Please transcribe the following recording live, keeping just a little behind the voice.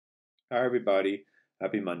Hi, everybody.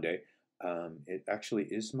 Happy Monday. It actually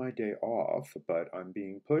is my day off, but I'm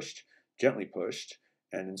being pushed, gently pushed,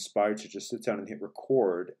 and inspired to just sit down and hit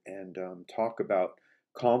record and talk about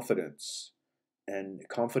confidence and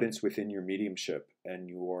confidence within your mediumship and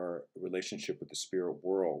your relationship with the spirit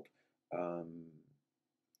world. Um,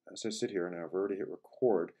 as I sit here and I've already hit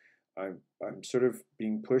record, I'm sort of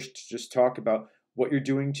being pushed to just talk about what you're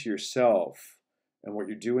doing to yourself and what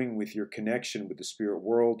you're doing with your connection with the spirit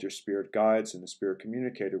world, your spirit guides, and the spirit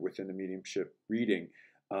communicator within the mediumship reading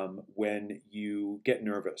when you get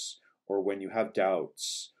nervous or when you have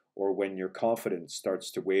doubts or when your confidence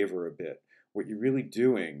starts to waver a bit. What you're really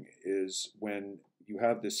doing is when you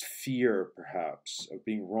have this fear, perhaps, of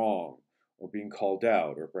being wrong or being called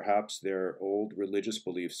out, or perhaps they're old religious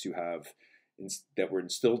beliefs you have that were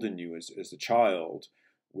instilled in you as a child,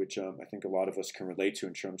 which I think a lot of us can relate to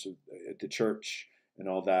in terms of the church and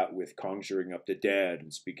all that, with conjuring up the dead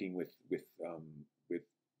and speaking with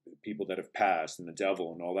people that have passed and the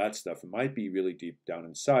devil and all that stuff. It might be really deep down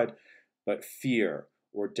inside, but fear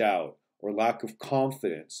or doubt or lack of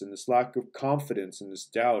confidence, and this lack of confidence and this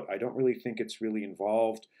doubt, I don't really think it's really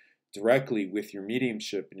involved directly with your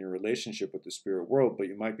mediumship and your relationship with the spirit world, but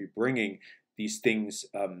you might be bringing these things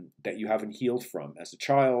that you haven't healed from as a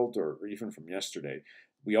child or even from yesterday.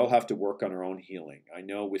 We all have to work on our own healing. I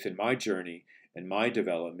know within my journey and my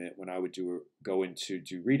development, when I would go into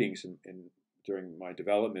do readings and during my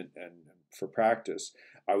development and for practice,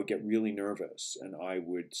 I would get really nervous and I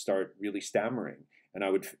would start really stammering and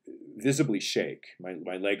I would visibly shake.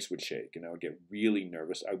 My legs would shake and I would get really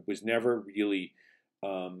nervous. I was never really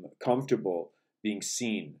comfortable being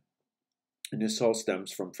seen. And this all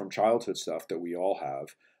stems from childhood stuff that we all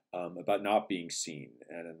have, about not being seen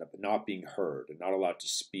and not being heard and not allowed to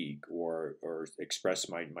speak or express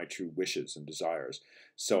my true wishes and desires.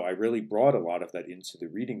 So I really brought a lot of that into the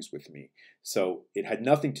readings with me. So it had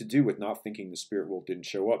nothing to do with not thinking the spirit world didn't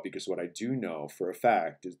show up, because what I do know for a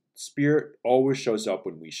fact is spirit always shows up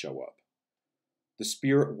when we show up. The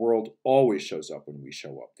spirit world always shows up when we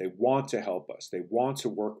show up. They want to help us. They want to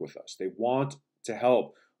work with us. They want to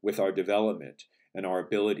help with our development and our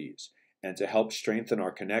abilities, and to help strengthen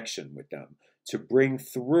our connection with them, to bring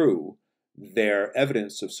through their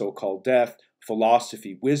evidence of so-called death,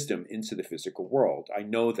 philosophy, wisdom into the physical world. I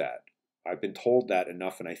know that. I've been told that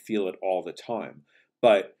enough and I feel it all the time.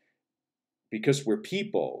 But because we're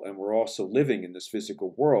people and we're also living in this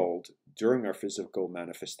physical world during our physical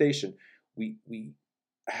manifestation, we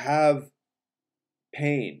have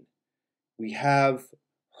pain, we have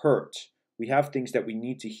hurt, we have things that we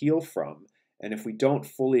need to heal from. And if we don't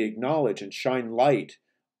fully acknowledge and shine light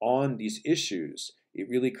on these issues, it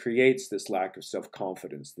really creates this lack of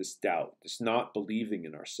self-confidence, this doubt, this not believing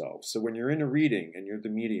in ourselves. So when you're in a reading and you're the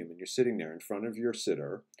medium and you're sitting there in front of your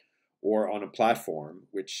sitter or on a platform,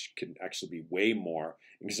 which can actually be way more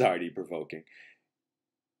anxiety provoking,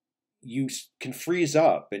 you can freeze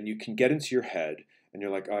up and you can get into your head and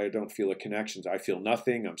you're like, oh, I don't feel a connection. I feel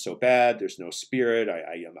nothing. I'm so bad. There's no spirit.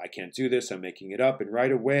 I can't do this. I'm making it up. And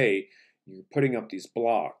right away, you're putting up these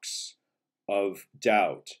blocks of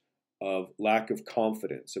doubt, of lack of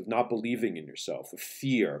confidence, of not believing in yourself, of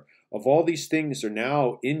fear, of all these things are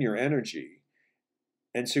now in your energy.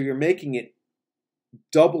 And so you're making it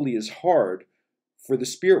doubly as hard for the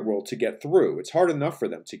spirit world to get through. It's hard enough for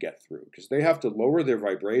them to get through because they have to lower their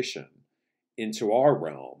vibration into our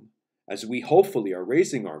realm as we hopefully are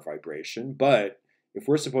raising our vibration. But if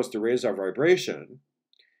we're supposed to raise our vibration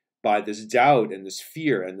by this doubt and this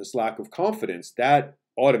fear and this lack of confidence, that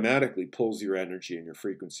automatically pulls your energy and your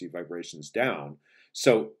frequency vibrations down.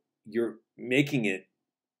 So you're making it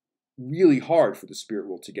really hard for the spirit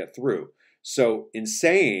world to get through. So in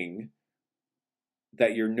saying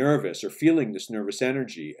that you're nervous or feeling this nervous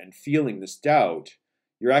energy and feeling this doubt,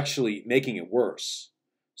 you're actually making it worse.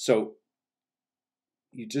 So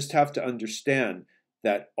you just have to understand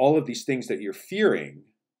that all of these things that you're fearing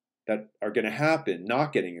that are going to happen,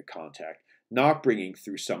 not getting a contact, not bringing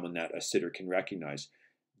through someone that a sitter can recognize,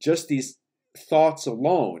 just these thoughts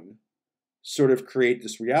alone sort of create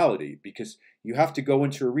this reality, because you have to go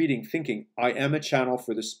into a reading thinking, I am a channel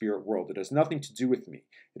for the spirit world. It has nothing to do with me.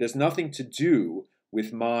 It has nothing to do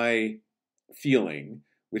with my feeling,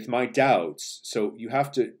 with my doubts. So you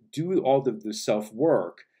have to do all of the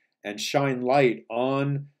self-work and shine light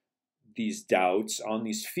on these doubts, on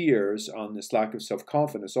these fears, on this lack of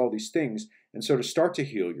self-confidence, all these things, and sort of start to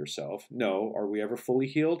heal yourself. No, are we ever fully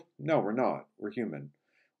healed? No, we're not. We're human.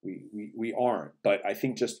 We aren't. But I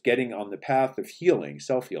think just getting on the path of healing,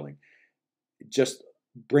 self-healing, just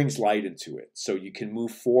brings light into it. So you can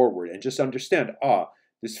move forward and just understand,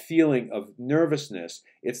 this feeling of nervousness,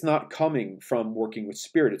 it's not coming from working with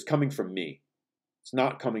spirit, it's coming from me. It's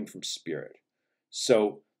not coming from spirit.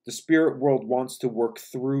 So the spirit world wants to work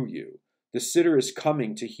through you. The sitter is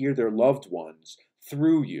coming to hear their loved ones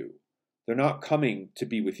through you. They're not coming to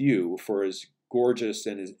be with you for as gorgeous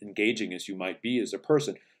and as engaging as you might be as a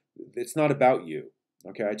person. It's not about you.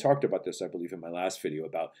 Okay, I talked about this, I believe, in my last video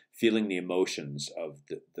about feeling the emotions of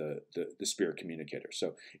the spirit communicator.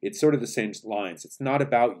 So it's sort of the same lines. It's not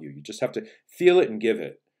about you. You just have to feel it and give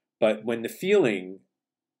it. But when the feeling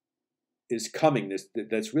is coming,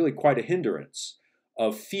 that's really quite a hindrance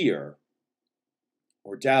of fear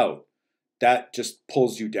or doubt, that just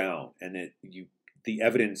pulls you down, and the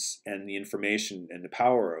evidence and the information and the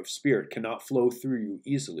power of spirit cannot flow through you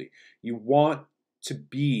easily. You want to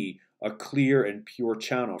be a clear and pure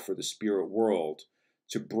channel for the spirit world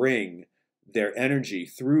to bring their energy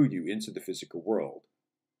through you into the physical world.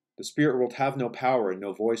 The spirit world have no power and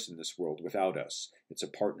no voice in this world without us. It's a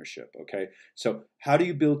partnership, okay? So how do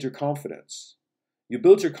you build your confidence? You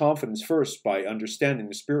build your confidence first by understanding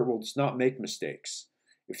the spirit world does not make mistakes.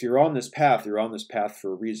 If you're on this path, you're on this path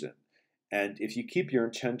for a reason. And if you keep your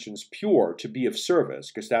intentions pure to be of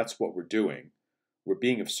service, because that's what we're doing, we're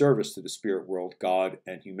being of service to the spirit world, God,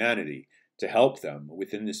 and humanity to help them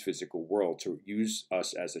within this physical world, to use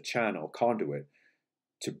us as a channel, conduit,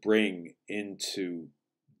 to bring into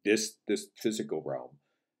this physical realm.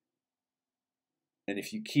 And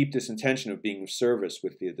if you keep this intention of being of service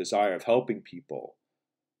with the desire of helping people,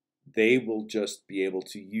 they will just be able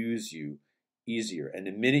to use you easier. And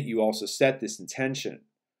the minute you also set this intention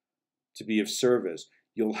to be of service,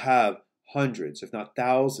 you'll have hundreds, if not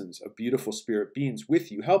thousands, of beautiful spirit beings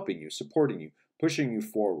with you, helping you, supporting you, pushing you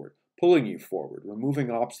forward, pulling you forward, removing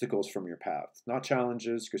obstacles from your path. Not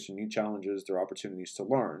challenges, because you need challenges, they're opportunities to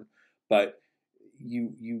learn, but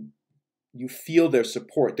you feel their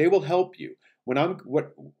support. They will help you. What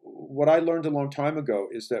I learned a long time ago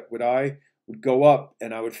is that when I would go up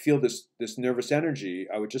and I would feel this nervous energy,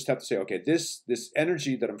 I would just have to say, okay, this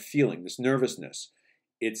energy that I'm feeling, this nervousness,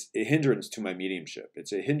 it's a hindrance to my mediumship.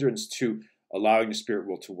 It's a hindrance to allowing the spirit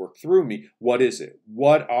world to work through me. What is it?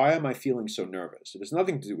 Why am I feeling so nervous? It has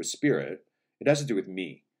nothing to do with spirit. It has to do with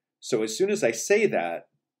me. So as soon as I say that,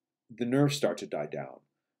 the nerves start to die down,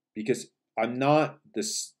 because I'm not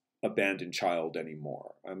this abandoned child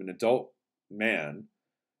anymore. I'm an adult man,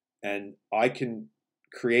 and I can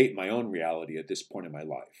create my own reality at this point in my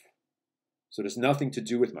life. So it has nothing to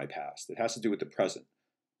do with my past. It has to do with the present.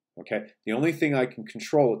 Okay? The only thing I can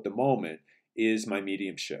control at the moment is my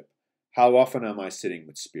mediumship. How often am I sitting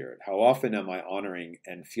with spirit? How often am I honoring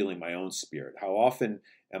and feeling my own spirit? How often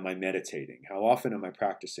am I meditating? How often am I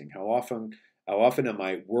practicing? How often am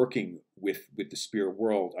I working with the spirit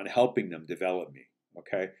world on helping them develop me?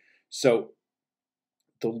 Okay? So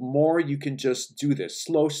the more you can just do this,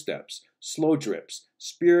 slow steps, slow drips.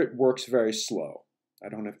 Spirit works very slow. I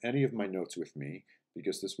don't have any of my notes with me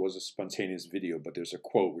because this was a spontaneous video, but there's a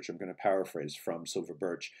quote which I'm going to paraphrase from Silver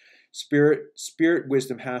Birch. Spirit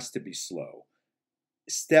wisdom has to be slow,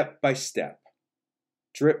 step by step,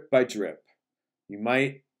 drip by drip. You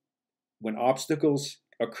might, when obstacles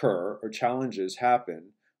occur or challenges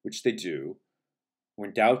happen, which they do,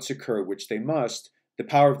 when doubts occur, which they must, the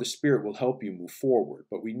power of the spirit will help you move forward.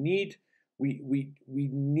 But we need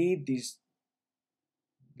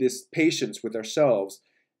this patience with ourselves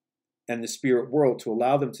and the spirit world to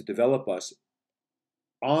allow them to develop us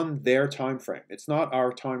on their time frame. It's not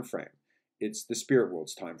our time frame. It's the spirit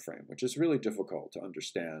world's time frame, which is really difficult to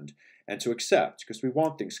understand and to accept because we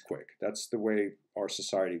want things quick. That's the way our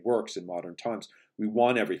society works in modern times. We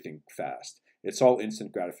want everything fast. It's all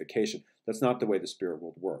instant gratification. That's not the way the spirit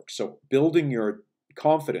world works. So building your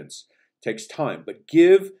confidence takes time, but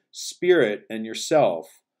give spirit and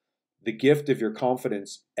yourself the gift of your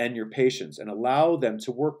confidence and your patience and allow them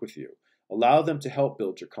to work with you. Allow them to help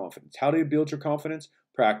build your confidence. How do you build your confidence?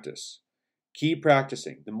 Practice. Keep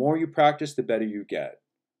practicing. The more you practice, the better you get.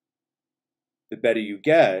 The better you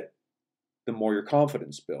get, the more your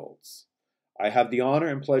confidence builds. I have the honor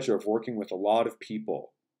and pleasure of working with a lot of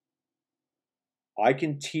people. I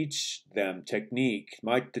can teach them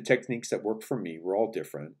the techniques that work for me. We're all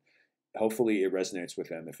different. Hopefully it resonates with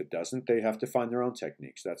them. If it doesn't, they have to find their own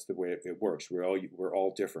techniques. That's the way it works. We're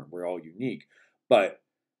all different. We're all unique. But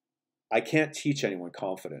I can't teach anyone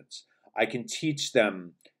confidence. I can teach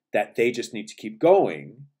them that they just need to keep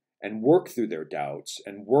going and work through their doubts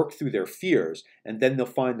and work through their fears, and then they'll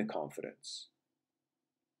find the confidence.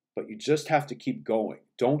 But you just have to keep going.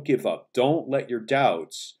 Don't give up. Don't let your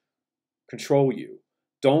doubts control you.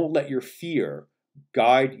 Don't let your fear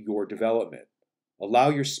guide your development. Allow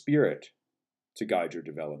your spirit to guide your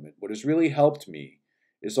development. What has really helped me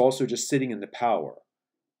is also just sitting in the power.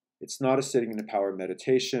 It's not a sitting in the power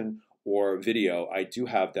meditation or video. I do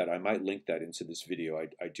have that. I might link that into this video.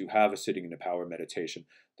 I do have a sitting in the power meditation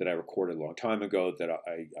that I recorded a long time ago that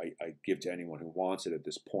I give to anyone who wants it at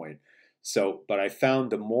this point. So, but I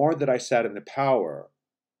found the more that I sat in the power,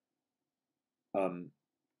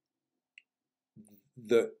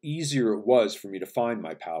 the easier it was for me to find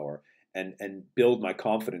my power and build my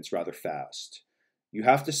confidence rather fast. You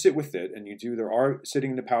have to sit with it, and there are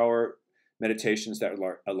sitting in the power meditations that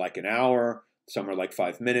are like an hour, some are like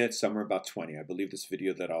 5 minutes, some are about 20. I believe this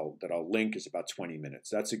video that I'll link is about 20 minutes.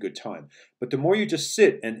 That's a good time. But the more you just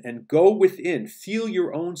sit and go within, feel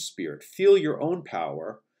your own spirit, feel your own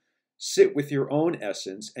power, sit with your own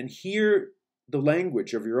essence, and hear the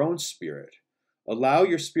language of your own spirit. Allow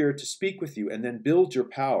your spirit to speak with you, and then build your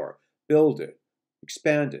power. Build it,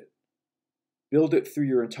 expand it. Build it through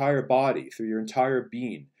your entire body, through your entire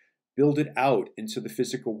being. Build it out into the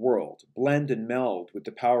physical world. Blend and meld with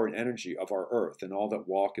the power and energy of our earth and all that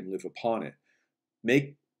walk and live upon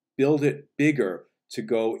it. Build it bigger to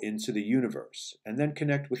go into the universe, and then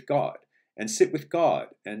connect with God and sit with God.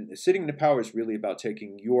 And sitting in the power is really about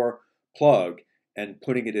taking your plug and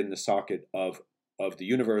putting it in the socket of the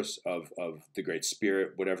universe, of the Great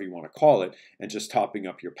Spirit, whatever you want to call it, and just topping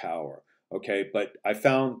up your power. Okay, but I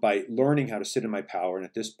found by learning how to sit in my power, and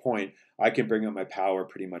at this point, I can bring up my power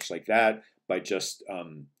pretty much like that by just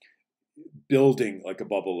building like a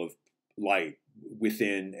bubble of light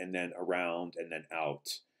within and then around and then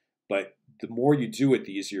out. But the more you do it,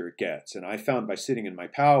 the easier it gets. And I found by sitting in my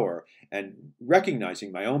power and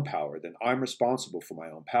recognizing my own power, that I'm responsible for my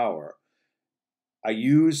own power, I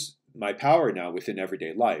use my power now within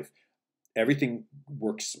everyday life. Everything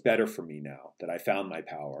works better for me now that I found my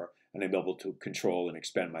power, and I'm able to control and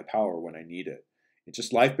expand my power when I need it. It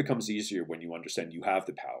just, life becomes easier when you understand you have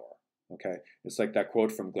the power. Okay, it's like that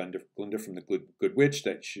quote from Glinda from the Good Witch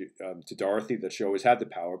that to Dorothy, that she always had the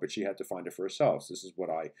power, but she had to find it for herself. So this is what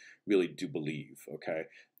I really do believe. Okay,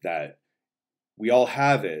 that we all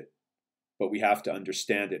have it, but we have to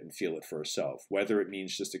understand it and feel it for ourselves. Whether it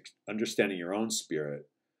means just understanding your own spirit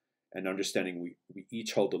and understanding we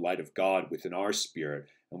each hold the light of God within our spirit,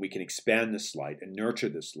 and we can expand this light and nurture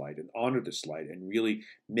this light and honor this light and really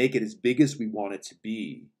make it as big as we want it to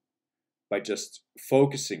be by just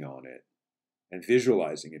focusing on it and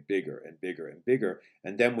visualizing it bigger and bigger and bigger.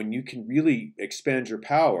 And then when you can really expand your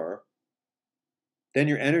power, then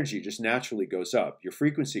your energy just naturally goes up, your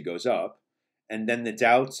frequency goes up, and then the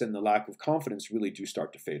doubts and the lack of confidence really do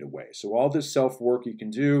start to fade away. So all this self-work you can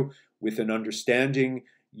do with an understanding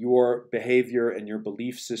your behavior and your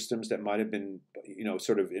belief systems that might have been,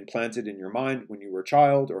 sort of implanted in your mind when you were a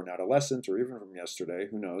child or an adolescent or even from yesterday,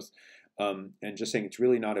 who knows, and just saying it's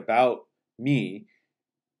really not about me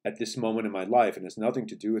at this moment in my life, and has nothing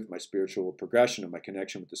to do with my spiritual progression and my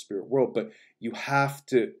connection with the spirit world. But you have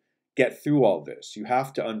to get through all this. You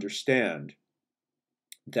have to understand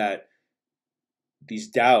that these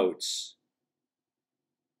doubts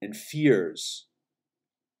and fears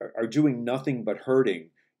are doing nothing but hurting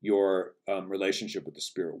your relationship with the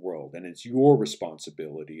spirit world. And it's your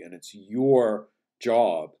responsibility and it's your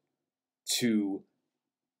job to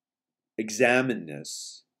examine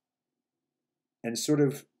this and sort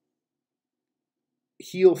of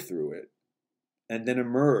heal through it, and then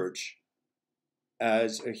emerge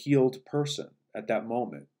as a healed person at that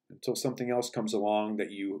moment, until something else comes along that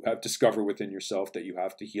you have discovered within yourself that you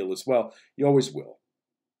have to heal as well. You always will.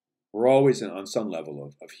 We're always on some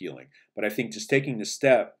level of healing. But I think just taking the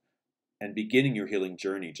step and beginning your healing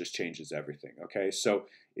journey just changes everything. Okay, so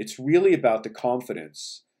it's really about the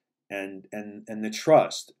confidence and the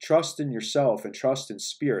trust in yourself and trust in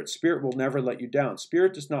spirit. Spirit will never let you down.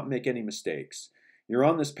 Spirit does not make any mistakes. You're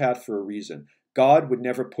on this path for a reason. God would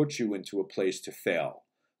never put you into a place to fail.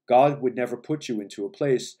 God would never put you into a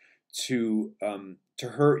place to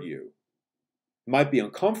hurt you. It might be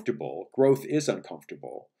uncomfortable. Growth is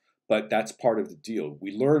uncomfortable, but that's part of the deal.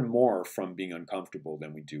 We learn more from being uncomfortable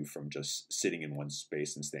than we do from just sitting in one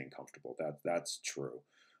space and staying comfortable. That's true.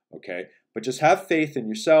 Okay, but just have faith in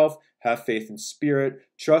yourself, have faith in spirit,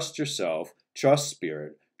 trust yourself, trust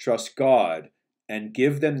spirit, trust God, and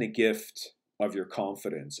give them the gift of your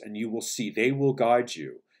confidence, and you will see they will guide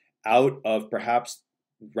you out of perhaps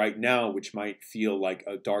right now, which might feel like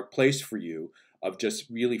a dark place for you, of just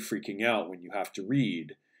really freaking out when you have to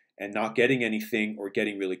read and not getting anything, or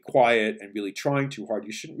getting really quiet and really trying too hard.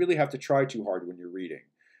 You shouldn't really have to try too hard when you're reading.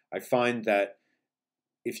 I find that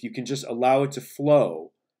if you can just allow it to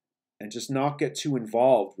flow and just not get too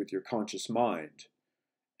involved with your conscious mind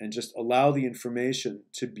and just allow the information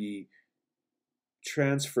to be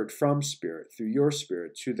transferred from spirit through your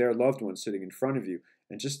spirit to their loved one sitting in front of you,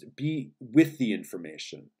 and just be with the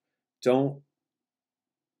information. Don't,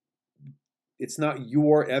 it's not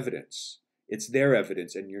your evidence. It's their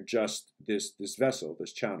evidence, and you're just this vessel,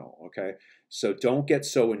 this channel, okay? So don't get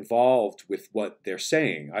so involved with what they're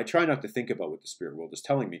saying. I try not to think about what the spirit world is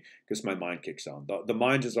telling me because my mind kicks on. The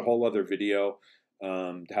mind is a whole other video,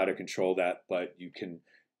 how to control that, but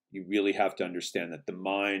you really have to understand that the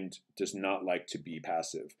mind does not like to be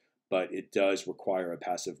passive, but it does require a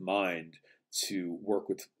passive mind to work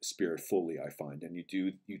with spirit fully, I find. And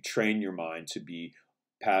you train your mind to be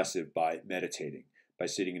passive by meditating, by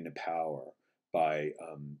sitting in the power, by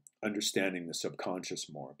understanding the subconscious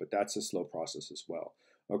more. But that's a slow process as well.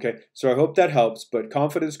 Okay, so I hope that helps. But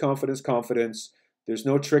confidence, confidence, confidence. There's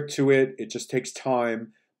no trick to it. It just takes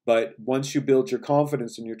time. But once you build your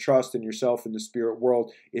confidence and your trust in yourself in the spirit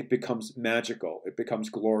world, it becomes magical. It becomes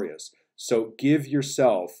glorious. So give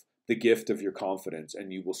yourself the gift of your confidence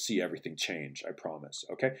and you will see everything change, I promise.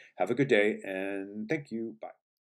 Okay, have a good day and thank you. Bye.